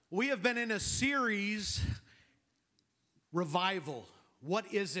We have been in a series, Revival.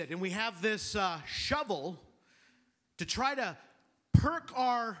 What is it? And we have this shovel to try to perk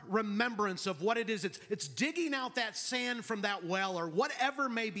our remembrance of what it is. It's digging out that sand from that well or whatever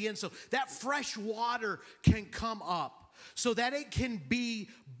may be in, so that fresh water can come up, so that it can be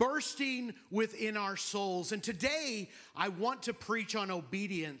bursting within our souls. And today, I want to preach on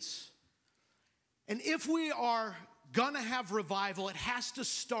obedience. And if we are gonna have revival, it has to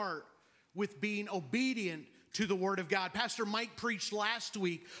start with being obedient to the Word of God. Pastor Mike preached last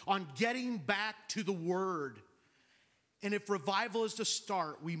week on getting back to the Word. And if revival is to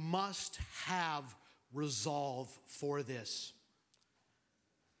start, we must have resolve for this.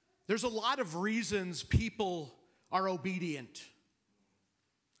 There's a lot of reasons people are obedient.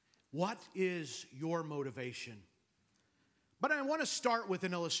 What is your motivation? But I want to start with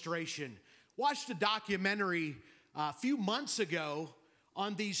an illustration. Watched a documentary a few months ago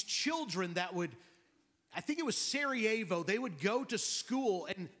on these children that would, I think it was Sarajevo, they would go to school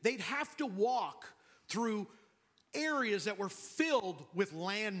and they'd have to walk through areas that were filled with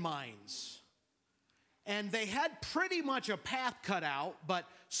landmines. And they had pretty much a path cut out, but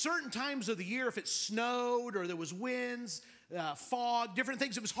certain times of the year, if it snowed or there was winds, fog, different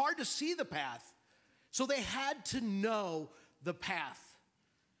things, it was hard to see the path. So they had to know the path.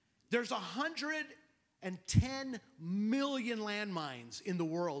 There's 110 million landmines in the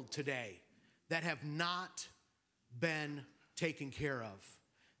world today that have not been taken care of,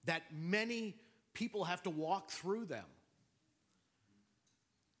 that many people have to walk through them.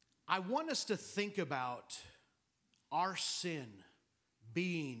 I want us to think about our sin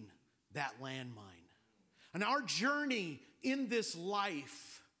being that landmine. And our journey in this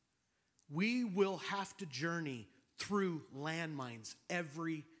life, we will have to journey through landmines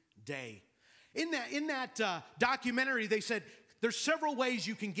every day. In that documentary, they said there's several ways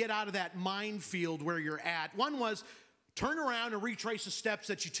you can get out of that minefield where you're at. One was turn around and retrace the steps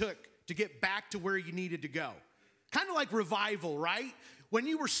that you took to get back to where you needed to go. Kind of like revival, right? When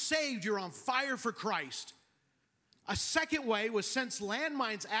you were saved, you're on fire for Christ. A second way was, since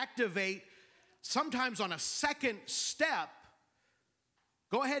landmines activate sometimes on a second step,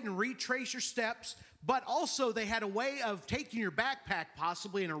 go ahead and retrace your steps. But also they had a way of taking your backpack,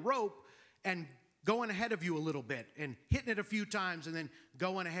 possibly in a rope, and going ahead of you a little bit and hitting it a few times and then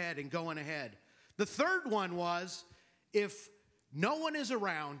going ahead and going ahead. The third one was, if no one is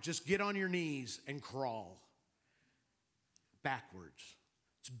around, just get on your knees and crawl backwards.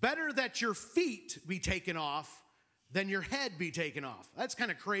 It's better that your feet be taken off than your head be taken off. That's kind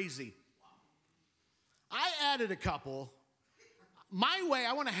of crazy. I added a couple. My way,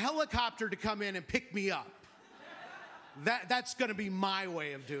 I want a helicopter to come in and pick me up. That's going to be my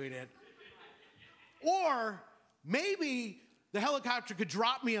way of doing it. Or maybe the helicopter could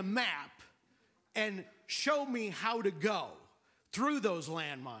drop me a map and show me how to go through those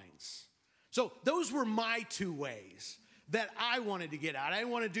landmines. So those were my two ways that I wanted to get out. I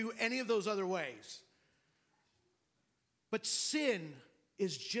didn't want to do any of those other ways. But sin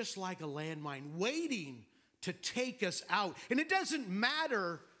is just like a landmine waiting to take us out. And it doesn't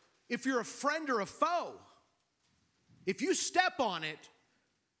matter if you're a friend or a foe. If you step on it,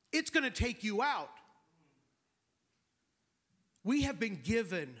 it's going to take you out. We have been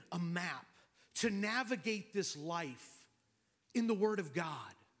given a map to navigate this life in the Word of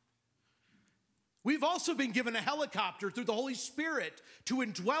God. We've also been given a helicopter through the Holy Spirit to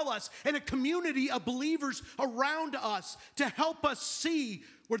indwell us and a community of believers around us to help us see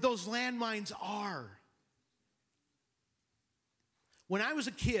where those landmines are. When I was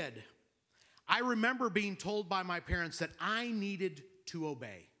a kid, I remember being told by my parents that I needed to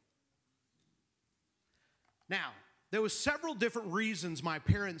obey. Now, there was several different reasons my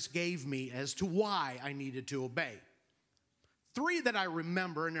parents gave me as to why I needed to obey. 3 that I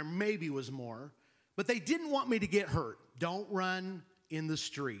remember, and there maybe was more, but they didn't want me to get hurt. Don't run in the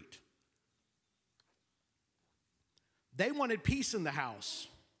street. They wanted peace in the house.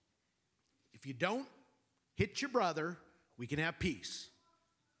 If you don't hit your brother, we can have peace.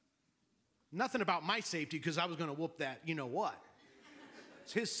 Nothing about my safety, because I was going to whoop that, you know what.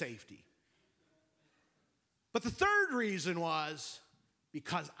 It's his safety. But the third reason was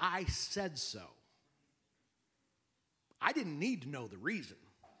because I said so. I didn't need to know the reason.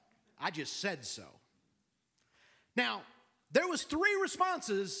 I just said so. Now, there was 3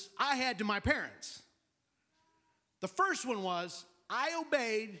 responses I had to my parents. The first one was, I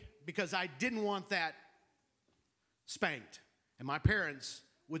obeyed because I didn't want that spanked. And my parents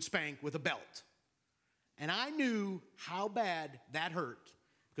would spank with a belt. And I knew how bad that hurt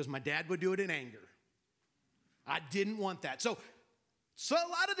because my dad would do it in anger. I didn't want that. So So a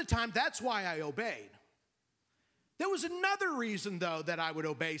lot of the time, that's why I obeyed. There was another reason, though, that I would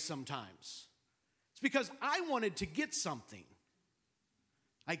obey sometimes. It's because I wanted to get something.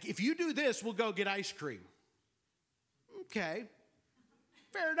 Like, if you do this, we'll go get ice cream. Okay,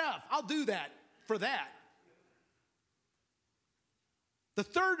 fair enough. I'll do that for that. The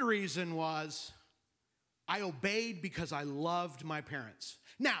third reason was I obeyed because I loved my parents.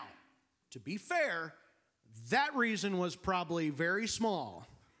 Now, to be fair, that reason was probably very small.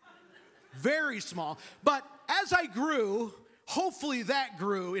 Very small. But as I grew, hopefully that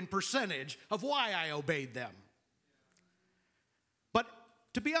grew in percentage of why I obeyed them. But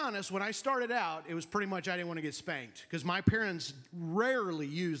to be honest, when I started out, it was pretty much I didn't want to get spanked because my parents rarely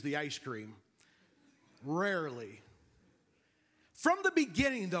used the ice cream. Rarely. From the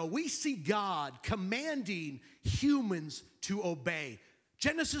beginning, though, we see God commanding humans to obey.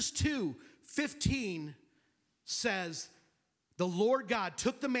 Genesis 2:15 says, the Lord God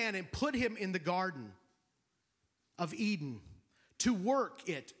took the man and put him in the garden of Eden to work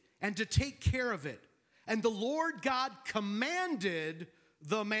it and to take care of it. And the Lord God commanded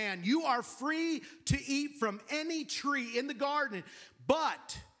the man, you are free to eat from any tree in the garden,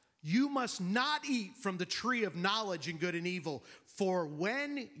 but you must not eat from the tree of knowledge and good and evil, for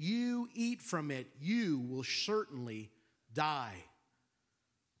when you eat from it, you will certainly die.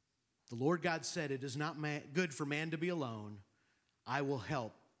 The Lord God said, it is not good for man to be alone. I will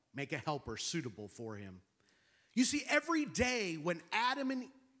make a helper suitable for him. You see, every day when Adam and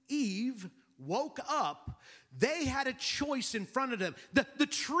Eve woke up, they had a choice in front of them. The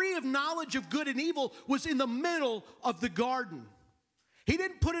tree of knowledge of good and evil was in the middle of the garden. He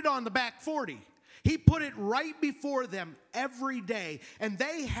didn't put it on the back 40. He put it right before them every day. And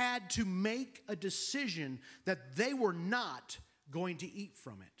they had to make a decision that they were not going to eat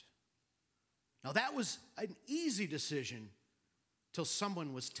from it. Now that was an easy decision till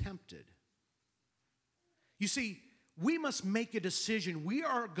someone was tempted. You see, we must make a decision. We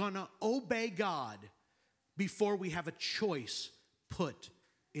are going to obey God before we have a choice put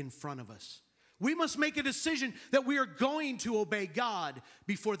in front of us. We must make a decision that we are going to obey God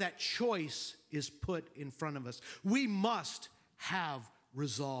before that choice is put in front of us. We must have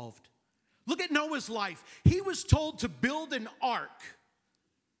resolved. Look at Noah's life. He was told to build an ark.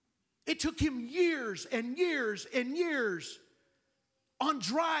 It took him years and years and years. On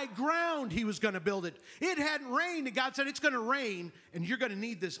dry ground, he was going to build it. It hadn't rained, and God said, it's going to rain, and you're going to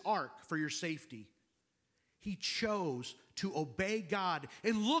need this ark for your safety. He chose to obey God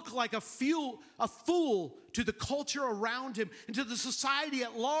and look like a fool to the culture around him and to the society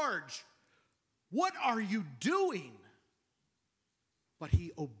at large. What are you doing? But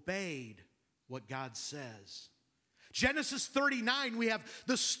he obeyed what God says. Genesis 39, we have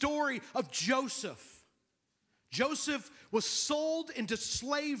the story of Joseph. Joseph was sold into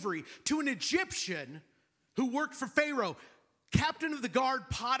slavery to an Egyptian who worked for Pharaoh, captain of the guard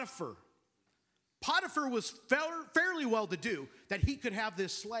Potiphar. Potiphar was fairly well-to-do that he could have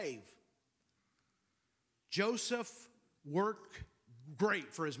this slave. Joseph worked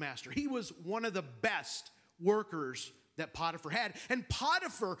great for his master. He was one of the best workers that Potiphar had. And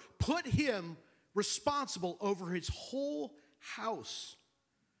Potiphar put him responsible over his whole house.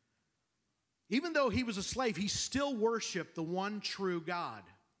 Even though he was a slave, he still worshiped the one true God.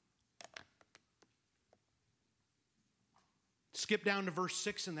 Skip down to verse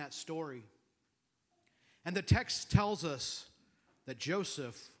 6 in that story. And the text tells us that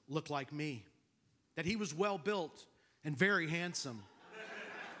Joseph looked like me, that he was well built and very handsome.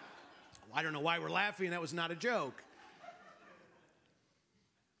 I don't know why we're laughing. That was not a joke.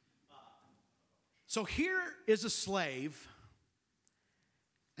 So here is a slave,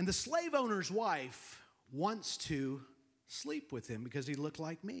 and the slave owner's wife wants to sleep with him because he looked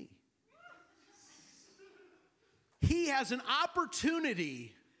like me. He has an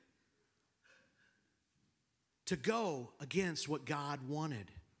opportunity to go against what God wanted,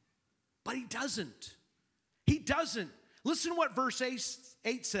 but he doesn't. He doesn't. Listen what verse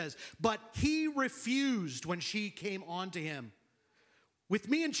 8 says. But he refused when she came on to him. With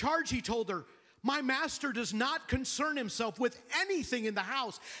me in charge, he told her, my master does not concern himself with anything in the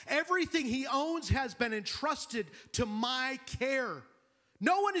house. Everything he owns has been entrusted to my care.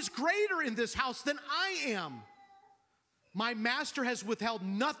 No one is greater in this house than I am. My master has withheld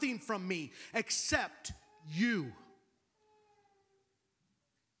nothing from me except you.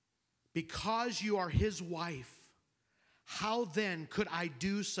 Because you are his wife, how then could I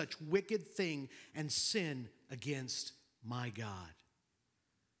do such wicked thing and sin against my God?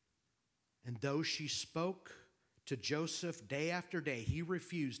 And though she spoke to Joseph day after day, he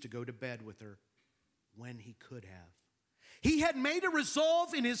refused to go to bed with her when he could have. He had made a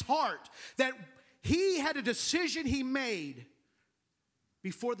resolve in his heart that he had a decision he made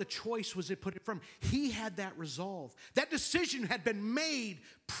before the choice was put in front of him. He had that resolve. That decision had been made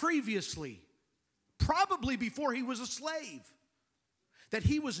previously, probably before he was a slave, that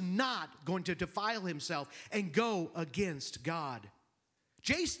he was not going to defile himself and go against God.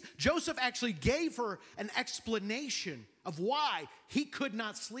 Joseph actually gave her an explanation of why he could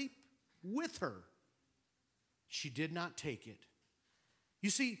not sleep with her. She did not take it. You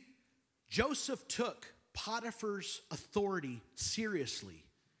see, Joseph took Potiphar's authority seriously,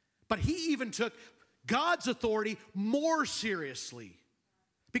 but he even took God's authority more seriously,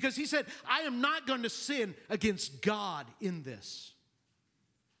 because he said, I am not going to sin against God in this.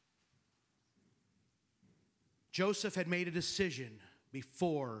 Joseph had made a decision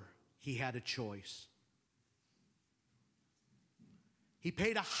before he had a choice. He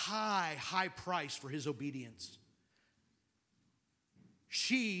paid a high price for his obedience.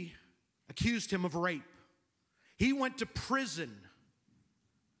 She accused him of rape. He went to prison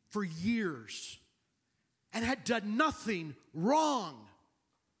for years and had done nothing wrong.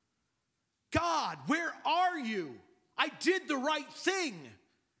 God, where are you? I did the right thing.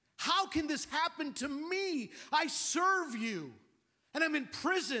 How can this happen to me? I serve you, and I'm in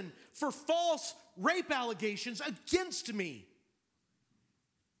prison for false rape allegations against me.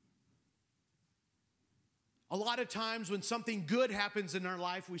 A lot of times when something good happens in our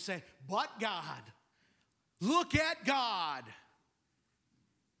life, we say, but God, look at God.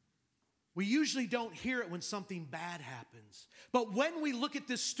 We usually don't hear it when something bad happens. But when we look at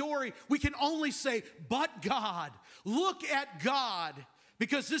this story, we can only say, but God, look at God.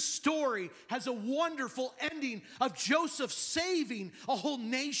 Because this story has a wonderful ending of Joseph saving a whole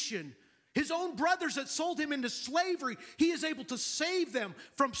nation. His own brothers that sold him into slavery, he is able to save them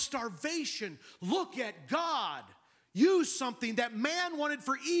from starvation. Look at God. Use something that man wanted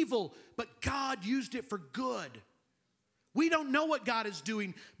for evil, but God used it for good. We don't know what God is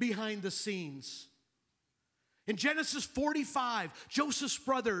doing behind the scenes. In Genesis 45, Joseph's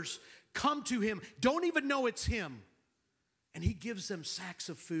brothers come to him, don't even know it's him. And he gives them sacks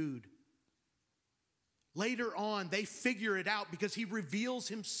of food. Later on, they figure it out because he reveals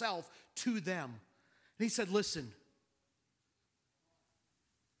himself to them. And he said, listen,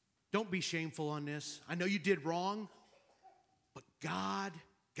 don't be shameful on this. I know you did wrong, but God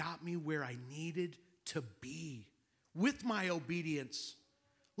got me where I needed to be with my obedience.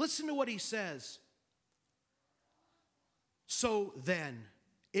 Listen to what he says. So then,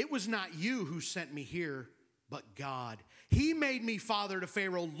 it was not you who sent me here, but God. He made me father to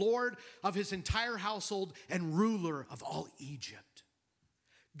Pharaoh, Lord of his entire household and ruler of all Egypt.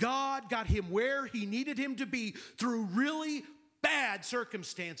 God got him where he needed him to be through really bad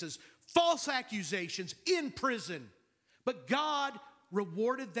circumstances, false accusations, in prison. But God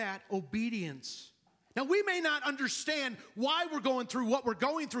rewarded that obedience. Now, we may not understand why we're going through what we're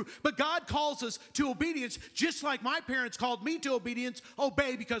going through, but God calls us to obedience, just like my parents called me to obedience,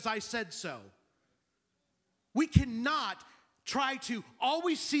 obey because I said so. We cannot try to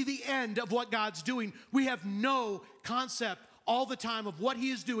always see the end of what God's doing. We have no concept all the time of what he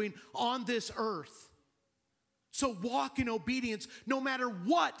is doing on this earth. So walk in obedience no matter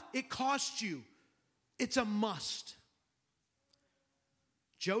what it costs you. It's a must.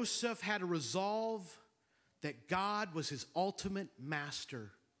 Joseph had a resolve that God was his ultimate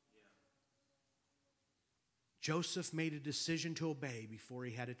master. Joseph made a decision to obey before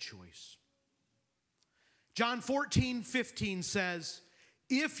he had a choice. John 14:15 says,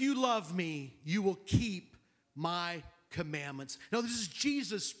 if you love me, you will keep my commandments. Now, this is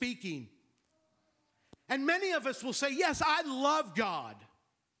Jesus speaking. And many of us will say, yes, I love God.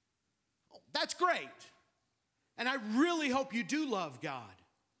 That's great. And I really hope you do love God.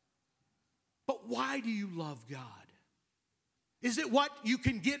 But why do you love God? Is it what you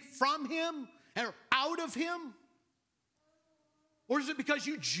can get from him or out of him? Or is it because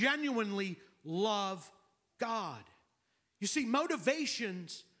you genuinely love God? You see,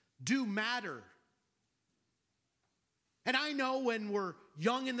 motivations do matter. And I know when we're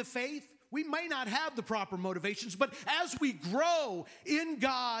young in the faith, we may not have the proper motivations, but as we grow in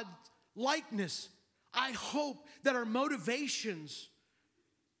God's likeness, I hope that our motivations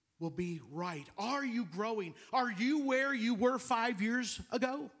will be right. Are you growing? Are you where you were 5 years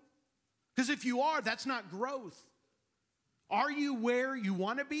ago? Because if you are, that's not growth. Are you where you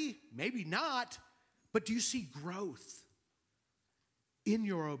want to be? Maybe not. But do you see growth in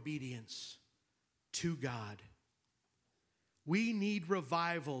your obedience to God? We need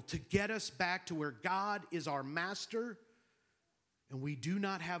revival to get us back to where God is our master and we do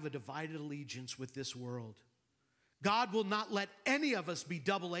not have a divided allegiance with this world. God will not let any of us be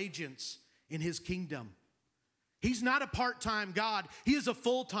double agents in his kingdom. He's not a part-time God. He is a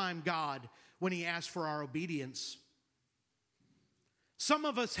full-time God when he asks for our obedience. Some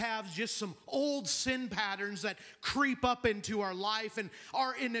of us have just some old sin patterns that creep up into our life and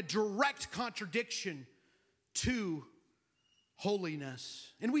are in a direct contradiction to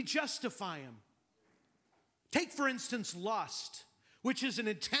holiness, and we justify them. Take, for instance, lust, which is an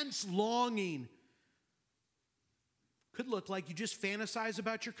intense longing. Could look like you just fantasize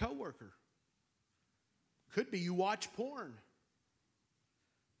about your coworker. Could be you watch porn.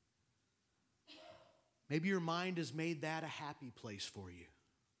 Maybe your mind has made that a happy place for you.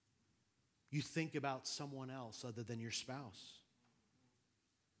 You think about someone else other than your spouse.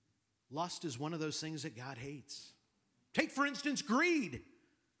 Lust is one of those things that God hates. Take, for instance, greed.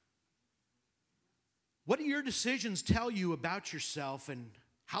 What do your decisions tell you about yourself and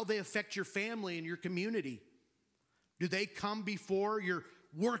how they affect your family and your community? Do they come before you're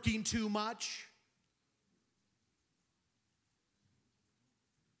working too much?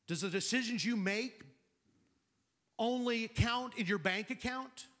 Does the decisions you make only count in your bank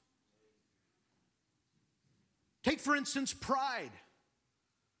account? Take, for instance, pride.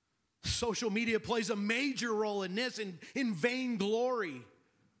 Social media plays a major role in this, in vainglory.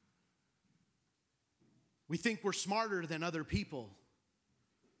 We think we're smarter than other people.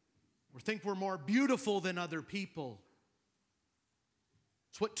 We think we're more beautiful than other people.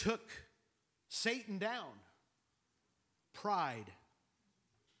 It's what took Satan down. Pride.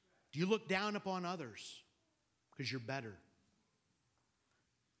 Do you look down upon others because you're better?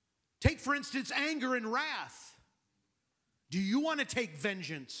 Take, for instance, anger and wrath. Do you want to take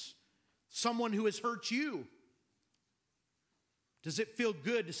vengeance? Someone who has hurt you. Does it feel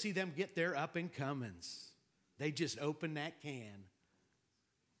good to see them get their up and comings? They just open that can.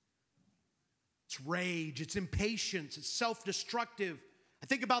 It's rage, it's impatience, it's self-destructive. I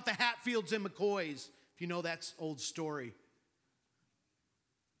think about the Hatfields and McCoys, if you know that old story.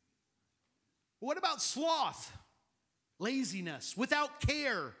 What about sloth? Laziness, without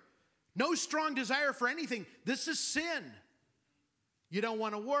care, no strong desire for anything. This is sin. You don't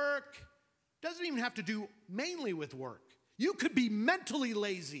want to work. Doesn't even have to do mainly with work. You could be mentally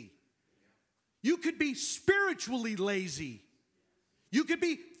lazy. You could be spiritually lazy. You could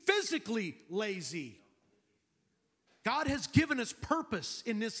be physically lazy. God has given us purpose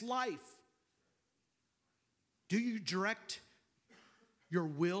in this life. Do you direct your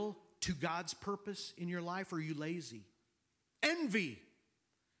will to God's purpose in your life, or are you lazy? Envy.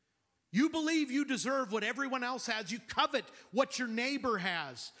 You believe you deserve what everyone else has. You covet what your neighbor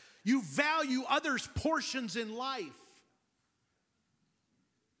has. You value others' portions in life.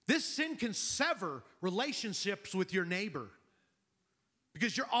 This sin can sever relationships with your neighbor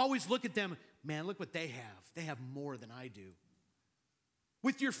because you're always looking at them, man, look what they have. They have more than I do.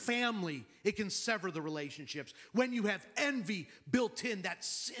 With your family, it can sever the relationships. When you have envy built in, that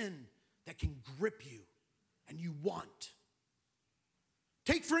sin that can grip you and you want.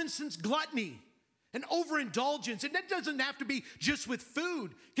 Take, for instance, gluttony and overindulgence. And that doesn't have to be just with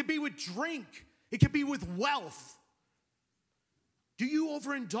food. It can be with drink. It can be with wealth. Do you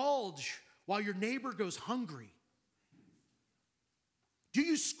overindulge while your neighbor goes hungry? Do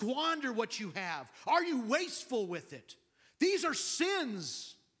you squander what you have? Are you wasteful with it? These are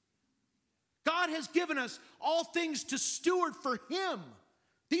sins. God has given us all things to steward for Him.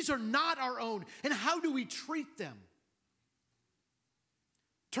 These are not our own. And how do we treat them?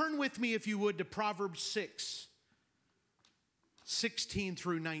 Turn with me, if you would, to Proverbs 6, 16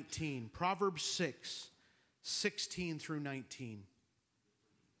 through 19. Proverbs 6, 16 through 19.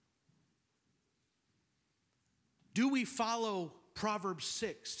 Do we follow Proverbs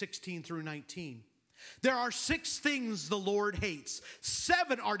 6, 16 through 19? There are 6 things the Lord hates.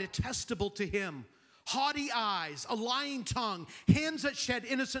 7 are detestable to Him. Haughty eyes, a lying tongue, hands that shed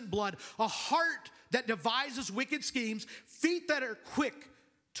innocent blood, a heart that devises wicked schemes, feet that are quick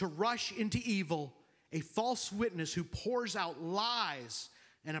to rush into evil, a false witness who pours out lies,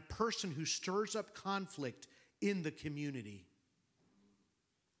 and a person who stirs up conflict in the community.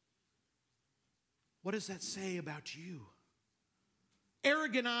 What does that say about you?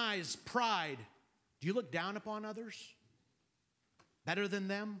 Arrogant eyes, pride. Do you look down upon others? Better than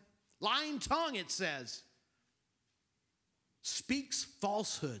them? Lying tongue, it says, speaks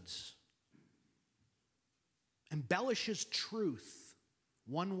falsehoods, embellishes truth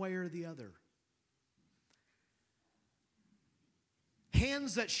one way or the other.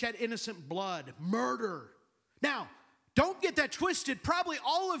 Hands that shed innocent blood, murder. Now, Don't get that twisted. Probably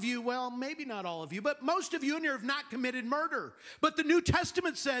all of you, well, maybe not all of you, but most of you in here have not committed murder. But the New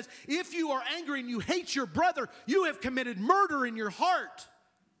Testament says, if you are angry and you hate your brother, you have committed murder in your heart.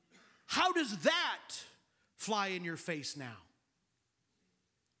 How does that fly in your face now?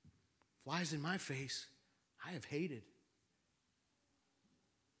 Flies in my face. I have hated.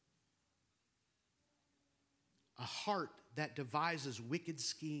 A heart that devises wicked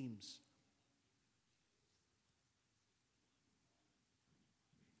schemes.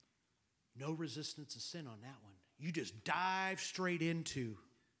 No resistance to sin on that one. You just dive straight into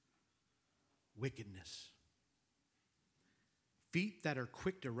wickedness. Feet that are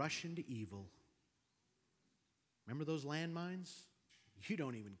quick to rush into evil. Remember those landmines? You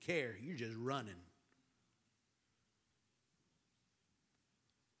don't even care. You're just running.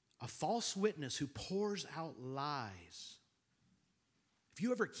 A false witness who pours out lies. Have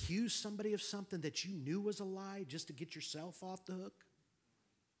you ever accused somebody of something that you knew was a lie just to get yourself off the hook?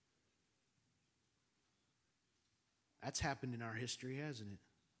 That's happened in our history, hasn't it?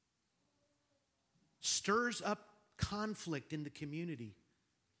 Stirs up conflict in the community.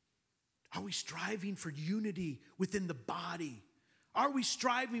 Are we striving for unity within the body? Are we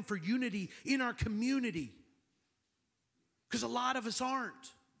striving for unity in our community? Because a lot of us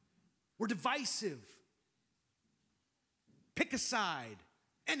aren't. We're divisive. Pick a side,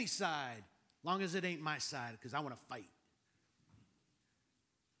 any side, long as it ain't my side, because I want to fight.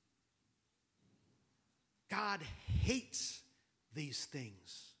 God hates these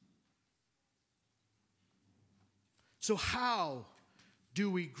things. So how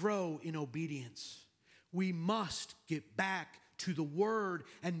do we grow in obedience? We must get back to the Word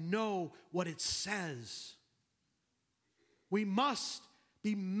and know what it says. We must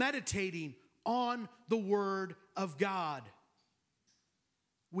be meditating on the Word of God.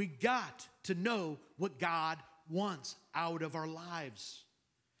 We got to know what God wants out of our lives.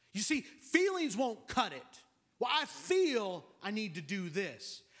 You see, feelings won't cut it. Well, I feel I need to do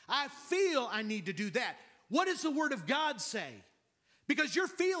this. I feel I need to do that. What does the Word of God say? Because your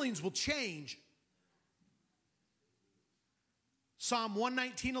feelings will change. Psalm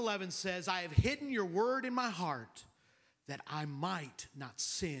 119:11 says, I have hidden your word in my heart that I might not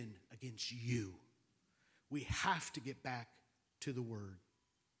sin against you. We have to get back to the Word.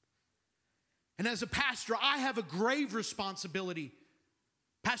 And as a pastor, I have a grave responsibility.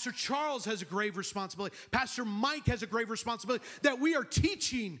 Pastor Charles has a grave responsibility. Pastor Mike has a grave responsibility that we are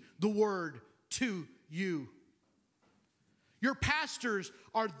teaching the Word to you. Your pastors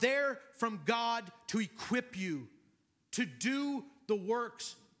are there from God to equip you to do the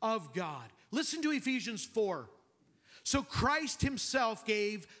works of God. Listen to Ephesians 4. So Christ himself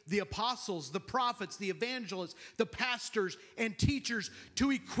gave the apostles, the prophets, the evangelists, the pastors, and teachers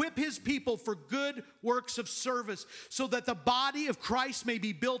to equip his people for good works of service, so that the body of Christ may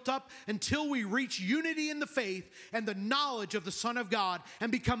be built up until we reach unity in the faith and the knowledge of the Son of God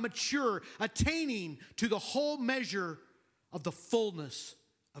and become mature, attaining to the whole measure of the fullness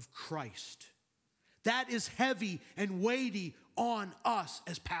of Christ. That is heavy and weighty on us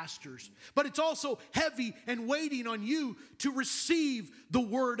as pastors. But it's also heavy and weighting on you to receive the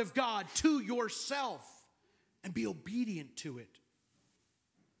Word of God to yourself and be obedient to it.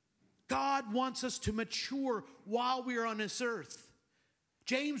 God wants us to mature while we are on this earth.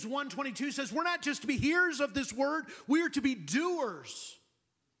 James 1:22 says we're not just to be hearers of this word, we are to be doers.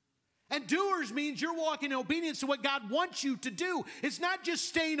 And doers means you're walking in obedience to what God wants you to do. It's not just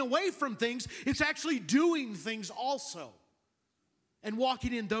staying away from things, it's actually doing things also. And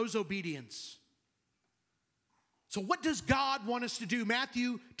walking in those obedience. So what does God want us to do?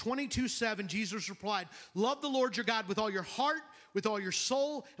 Matthew 22:7, Jesus replied, love the Lord your God with all your heart, with all your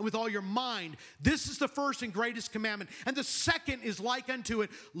soul, and with all your mind. This is the first and greatest commandment. And the second is like unto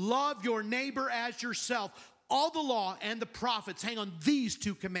it, love your neighbor as yourself. All the law and the prophets hang on these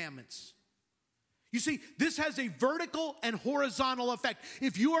two commandments. You see, this has a vertical and horizontal effect.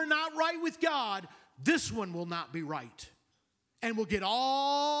 If you are not right with God, this one will not be right. And we'll get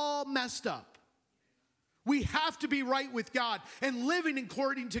all messed up. We have to be right with God and living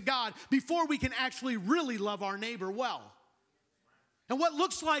according to God before we can actually really love our neighbor well. And what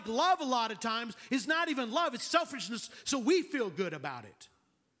looks like love a lot of times is not even love, it's selfishness, so we feel good about it.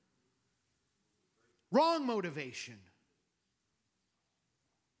 Wrong motivation.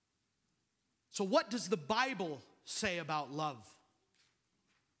 So what does the Bible say about love?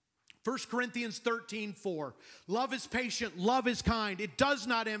 1 Corinthians 13:4. Love is patient, love is kind. It does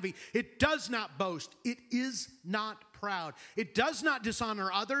not envy, it does not boast, it is not proud. It does not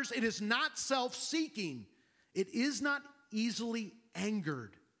dishonor others, it is not self-seeking. It is not easily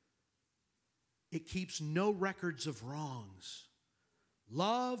angered. it keeps no records of wrongs.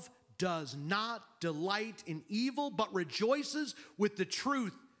 Love does not delight in evil, but rejoices with the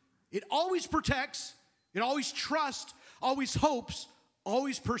truth. It always protects, it always trusts, always hopes,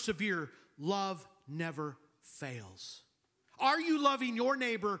 always perseveres. Love never fails. Are you loving your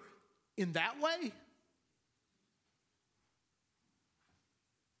neighbor in that way?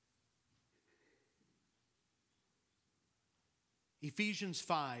 Ephesians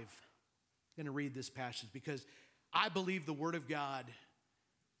 5. I'm going to read this passage because I believe the Word of God,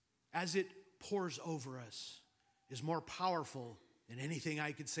 as it pours over us, is more powerful than anything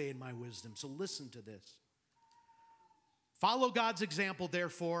I could say in my wisdom. So listen to this. Follow God's example,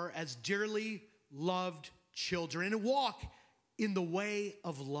 therefore, as dearly loved children, and walk in the way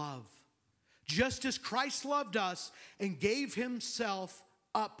of love, just as Christ loved us and gave himself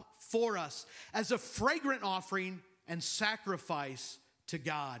up for us as a fragrant offering and sacrifice to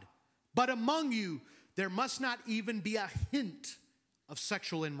God. But among you, there must not even be a hint of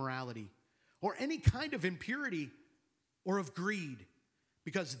sexual immorality or any kind of impurity or of greed,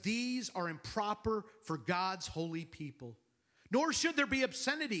 because these are improper for God's holy people. Nor should there be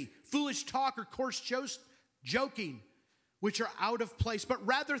obscenity, foolish talk, or coarse joking, which are out of place, but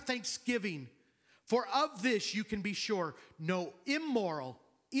rather thanksgiving. For of this you can be sure, no immoral,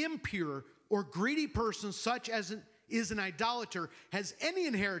 impure, or greedy person, such as is an idolater, has any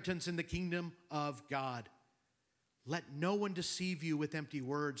inheritance in the kingdom of God. Let no one deceive you with empty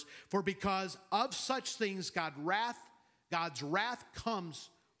words, for because of such things God's wrath comes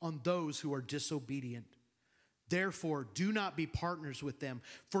on those who are disobedient. Therefore, do not be partners with them,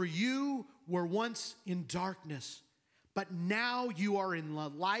 for you were once in darkness, but now you are in the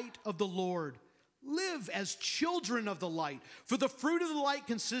light of the Lord. Live as children of the light, for the fruit of the light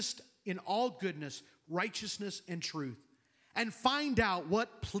consists in all goodness, righteousness, and truth. And find out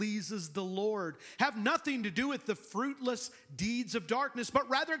what pleases the Lord. Have nothing to do with the fruitless deeds of darkness, but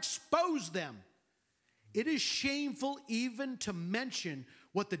rather expose them. It is shameful even to mention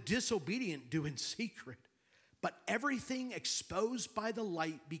what the disobedient do in secret. But everything exposed by the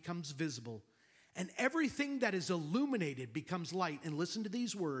light becomes visible, and everything that is illuminated becomes light. And listen to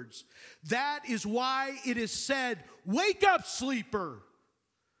these words. That is why it is said, wake up, sleeper.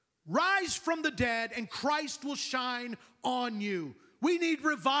 Rise from the dead, and Christ will shine on you. We need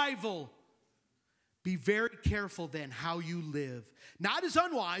revival. Be very careful then how you live, not as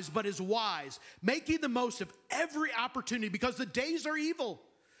unwise, but as wise, making the most of every opportunity, because the days are evil.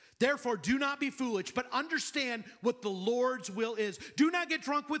 Therefore, do not be foolish, but understand what the Lord's will is. Do not get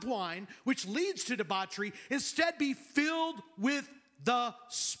drunk with wine, which leads to debauchery. Instead, be filled with the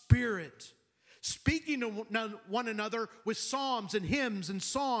Spirit, speaking to one another with psalms and hymns and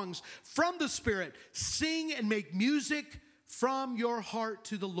songs from the Spirit. Sing and make music from your heart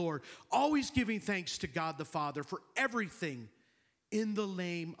to the Lord, always giving thanks to God the Father for everything in the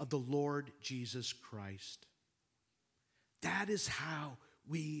name of the Lord Jesus Christ. That is how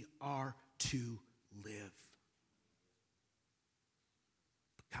we are to live.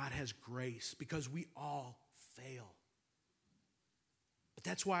 But God has grace because we all fail. But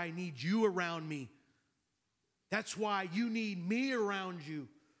that's why I need you around me. That's why you need me around you.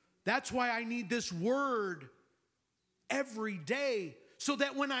 That's why I need this word every day, so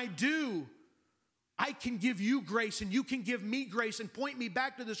that when I do, I can give you grace and you can give me grace and point me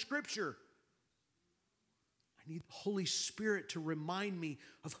back to the scripture. I need the Holy Spirit to remind me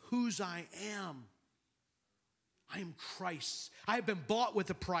of whose I am. I am Christ's. I have been bought with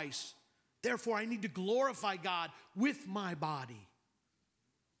a price. Therefore, I need to glorify God with my body.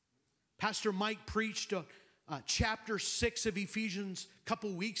 Pastor Mike preached chapter 6 of Ephesians a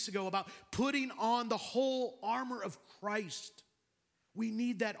couple weeks ago about putting on the whole armor of Christ. We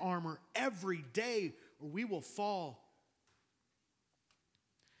need that armor every day or we will fall.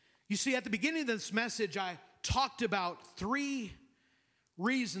 You see, at the beginning of this message, I talked about 3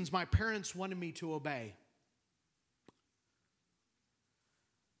 reasons my parents wanted me to obey.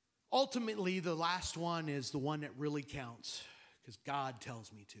 Ultimately, the last one is the one that really counts, because God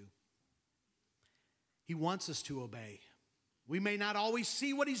tells me to. He wants us to obey. We may not always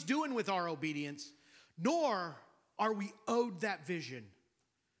see what he's doing with our obedience, nor are we owed that vision.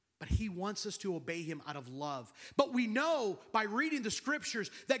 But he wants us to obey him out of love. But we know by reading the scriptures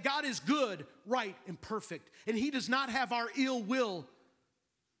that God is good, right, and perfect. And he does not have our ill will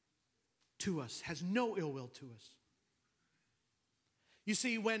to us, has no ill will to us. You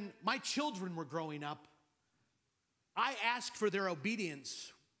see, when my children were growing up, I asked for their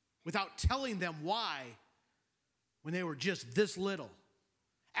obedience without telling them why when they were just this little.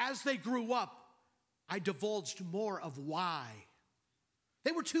 As they grew up, I divulged more of why.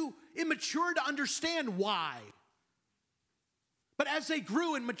 They were too immature to understand why. But as they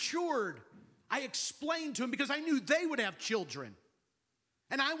grew and matured, I explained to them because I knew they would have children.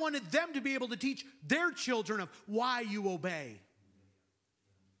 And I wanted them to be able to teach their children of why you obey.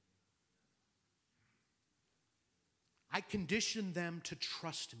 I conditioned them to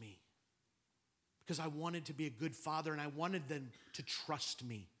trust me because I wanted to be a good father and I wanted them to trust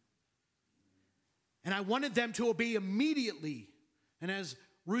me. And I wanted them to obey immediately. And as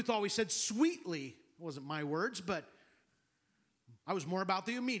Ruth always said, sweetly. It wasn't my words, but I was more about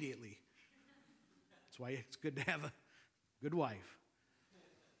the immediately. That's why it's good to have a good wife.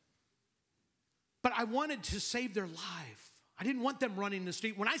 But I wanted to save their life. I didn't want them running the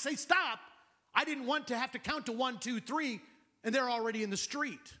street. When I say stop, I didn't want to have to count to 1, 2, 3, and they're already in the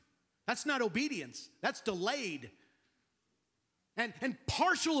street. That's not obedience. That's delayed. And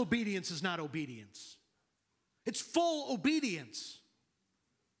partial obedience is not obedience. It's full obedience.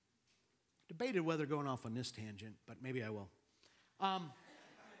 Debated whether going off on this tangent, but maybe I will.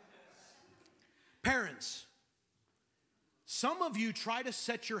 Parents, some of you try to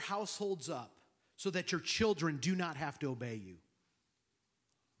set your households up so that your children do not have to obey you.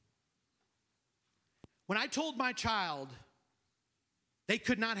 When I told my child they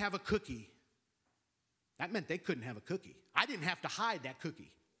could not have a cookie, that meant they couldn't have a cookie. I didn't have to hide that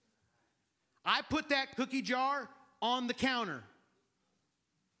cookie. I put that cookie jar on the counter.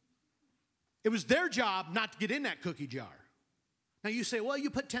 It was their job not to get in that cookie jar. Now you say, well, you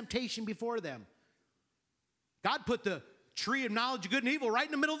put temptation before them. God put the tree of knowledge of good and evil right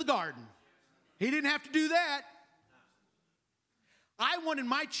in the middle of the garden. He didn't have to do that. I wanted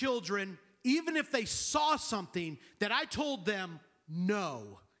my children, even if they saw something, that I told them,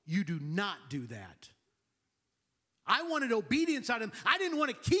 no, you do not do that. I wanted obedience out of them. I didn't want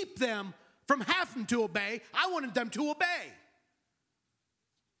to keep them from having to obey. I wanted them to obey.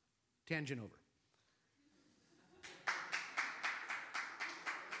 Tangent over.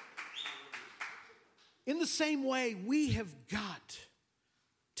 In the same way, we have got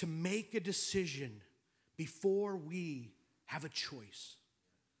to make a decision before we have a choice.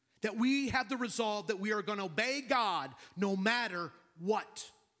 That we have the resolve that we are going to obey God no matter what.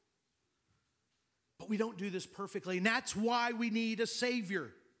 But we don't do this perfectly, and that's why we need a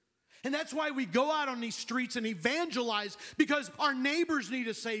Savior. And that's why we go out on these streets and evangelize, because our neighbors need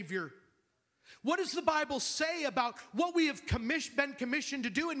a Savior. What does the Bible say about what we have been commissioned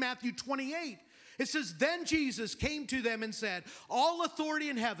to do in Matthew 28? It says, then Jesus came to them and said, all authority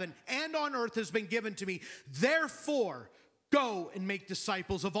in heaven and on earth has been given to me. Therefore, go and make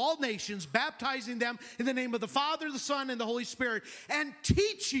disciples of all nations, baptizing them in the name of the Father, the Son, and the Holy Spirit, and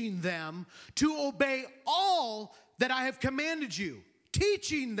teaching them to obey all that I have commanded you.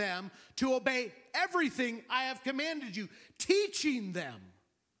 Teaching them to obey everything I have commanded you. Teaching them.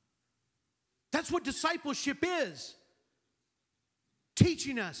 That's what discipleship is.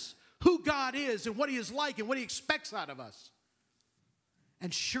 Teaching us who God is and what He is like and what He expects out of us.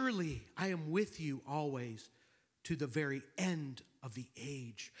 And surely I am with you always to the very end of the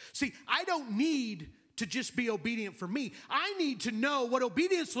age. See, I don't need to just be obedient for me. I need to know what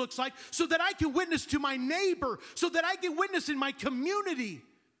obedience looks like so that I can witness to my neighbor, so that I can witness in my community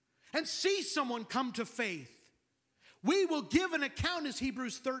and see someone come to faith. We will give an account, as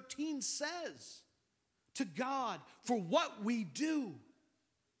Hebrews 13 says, to God for what we do.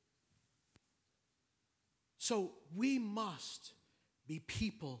 So we must be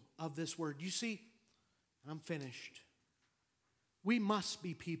people of this word. You see, I'm finished. We must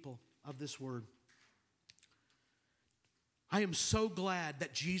be people of this word. I am so glad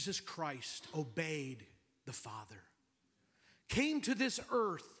that Jesus Christ obeyed the Father, came to this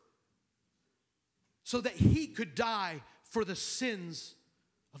earth so that He could die for the sins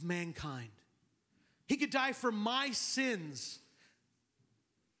of mankind. He could die for my sins.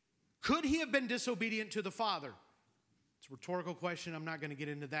 Could He have been disobedient to the Father? It's a rhetorical question. I'm not going to get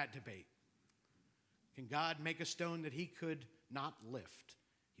into that debate. Can God make a stone that He could not lift?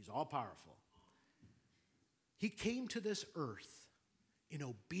 He's all powerful. He came to this earth in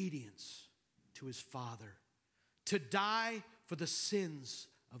obedience to His Father to die for the sins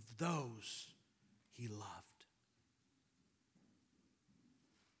of those He loved.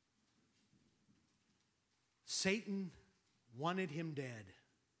 Satan wanted Him dead,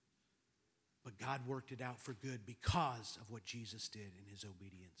 but God worked it out for good because of what Jesus did in His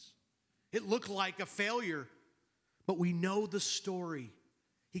obedience. It looked like a failure, but we know the story.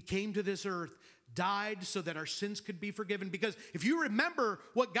 He came to this earth, died so that our sins could be forgiven. Because if you remember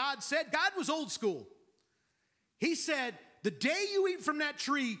what God said, God was old school. He said, the day you eat from that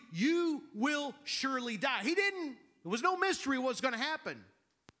tree, you will surely die. He didn't, there was no mystery what was going to happen.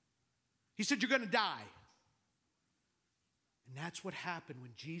 He said, you're going to die. And that's what happened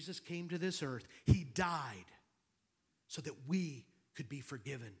when Jesus came to this earth. He died so that we could be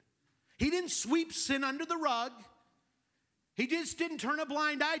forgiven. He didn't sweep sin under the rug. He just didn't turn a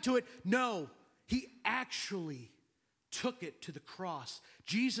blind eye to it. No, he actually took it to the cross.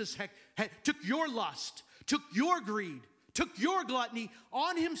 Jesus took your lust, took your greed, took your gluttony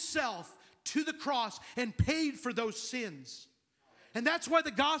on himself to the cross and paid for those sins. And that's why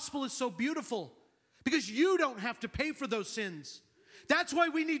the gospel is so beautiful, because you don't have to pay for those sins. That's why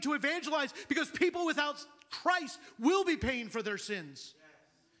we need to evangelize, because people without Christ will be paying for their sins.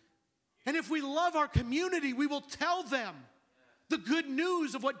 And if we love our community, we will tell them the good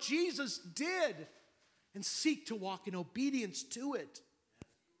news of what Jesus did and seek to walk in obedience to it.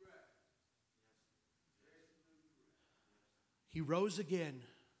 He rose again.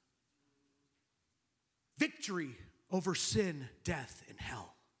 Victory over sin, death, and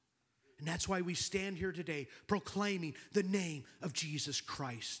hell. And that's why we stand here today proclaiming the name of Jesus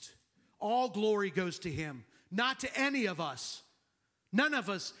Christ. All glory goes to him, not to any of us. None of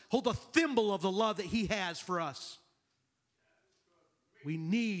us hold a thimble of the love that he has for us. We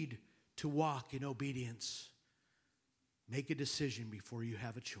need to walk in obedience. Make a decision before you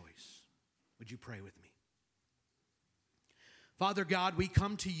have a choice. Would you pray with me? Father God, we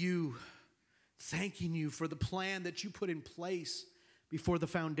come to you thanking you for the plan that you put in place before the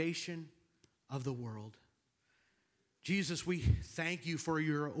foundation of the world. Jesus, we thank you for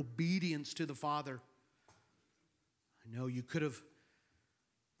your obedience to the Father. I know you could have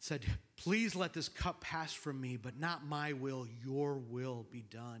said, please let this cup pass from me, but not my will, your will be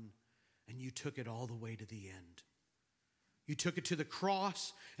done. And you took it all the way to the end. You took it to the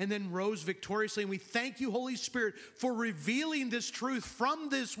cross and then rose victoriously. And we thank you, Holy Spirit, for revealing this truth from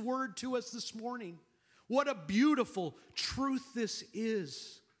this word to us this morning. What a beautiful truth this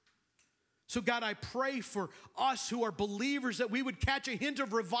is. So God, I pray for us who are believers that we would catch a hint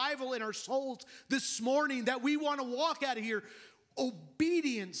of revival in our souls this morning, that we want to walk out of here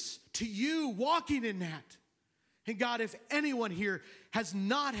obedience to you, walking in that. And God, if anyone here has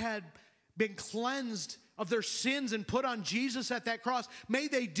not been cleansed of their sins and put on Jesus at that cross, may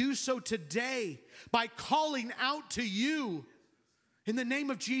they do so today by calling out to you. In the name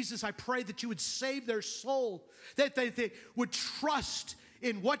of Jesus, I pray that you would save their soul, that they would trust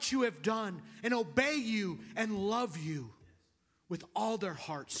in what you have done and obey you and love you with all their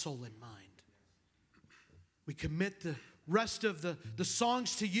heart, soul, and mind. We commit the rest of the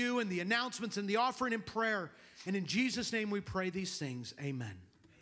songs to you and the announcements and the offering and prayer. And in Jesus' name we pray these things. Amen.